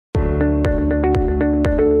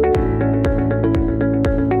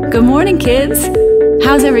Good morning, kids!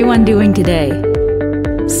 How's everyone doing today?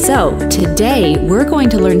 So, today we're going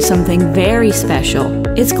to learn something very special.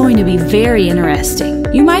 It's going to be very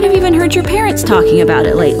interesting. You might have even heard your parents talking about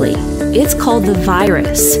it lately. It's called the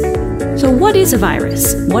virus. So what is a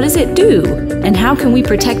virus? What does it do? And how can we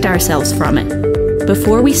protect ourselves from it?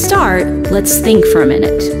 Before we start, let's think for a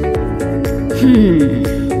minute.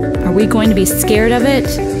 Are we going to be scared of it?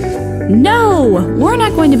 No! We're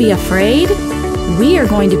not going to be afraid. We are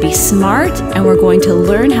going to be smart and we're going to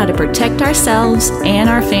learn how to protect ourselves and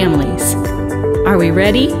our families. Are we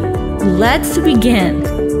ready? Let's begin.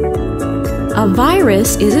 A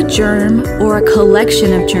virus is a germ or a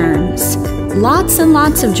collection of germs. Lots and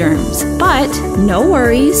lots of germs, but no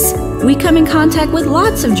worries. We come in contact with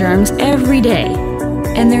lots of germs every day,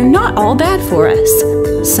 and they're not all bad for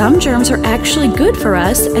us. Some germs are actually good for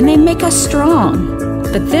us and they make us strong.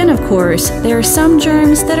 But then, of course, there are some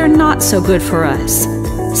germs that are not so good for us.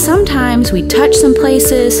 Sometimes we touch some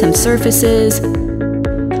places, some surfaces,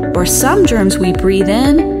 or some germs we breathe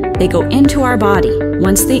in, they go into our body.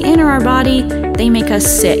 Once they enter our body, they make us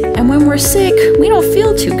sick. And when we're sick, we don't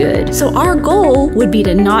feel too good. So our goal would be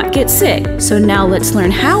to not get sick. So now let's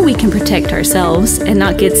learn how we can protect ourselves and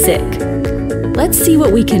not get sick. Let's see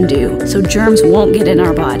what we can do so germs won't get in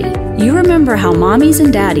our body. You remember how mommies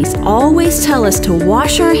and daddies always tell us to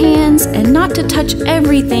wash our hands and not to touch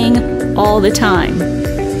everything all the time.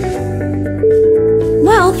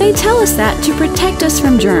 Well, they tell us that to protect us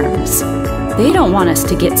from germs. They don't want us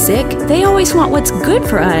to get sick. They always want what's good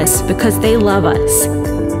for us because they love us.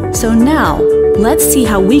 So now, let's see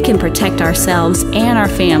how we can protect ourselves and our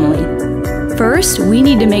family. First, we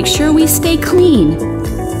need to make sure we stay clean.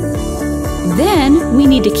 Then, we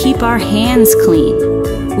need to keep our hands clean.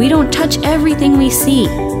 We don't touch everything we see.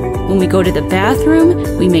 When we go to the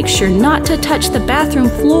bathroom, we make sure not to touch the bathroom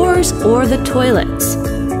floors or the toilets.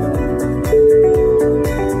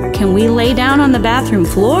 Can we lay down on the bathroom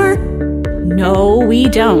floor? No, we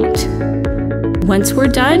don't. Once we're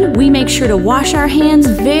done, we make sure to wash our hands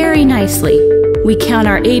very nicely. We count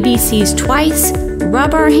our ABCs twice,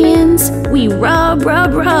 rub our hands, we rub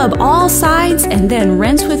all sides and then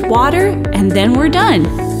rinse with water, and then we're done.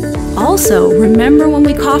 Also, remember when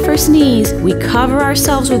we cough or sneeze, we cover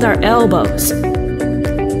ourselves with our elbows.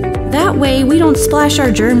 That way we don't splash our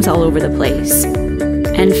germs all over the place.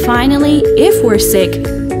 And finally, if we're sick,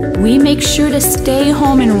 we make sure to stay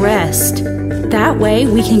home and rest. That way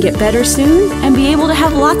we can get better soon and be able to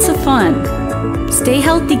have lots of fun. Stay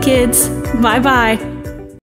healthy, kids. Bye-bye.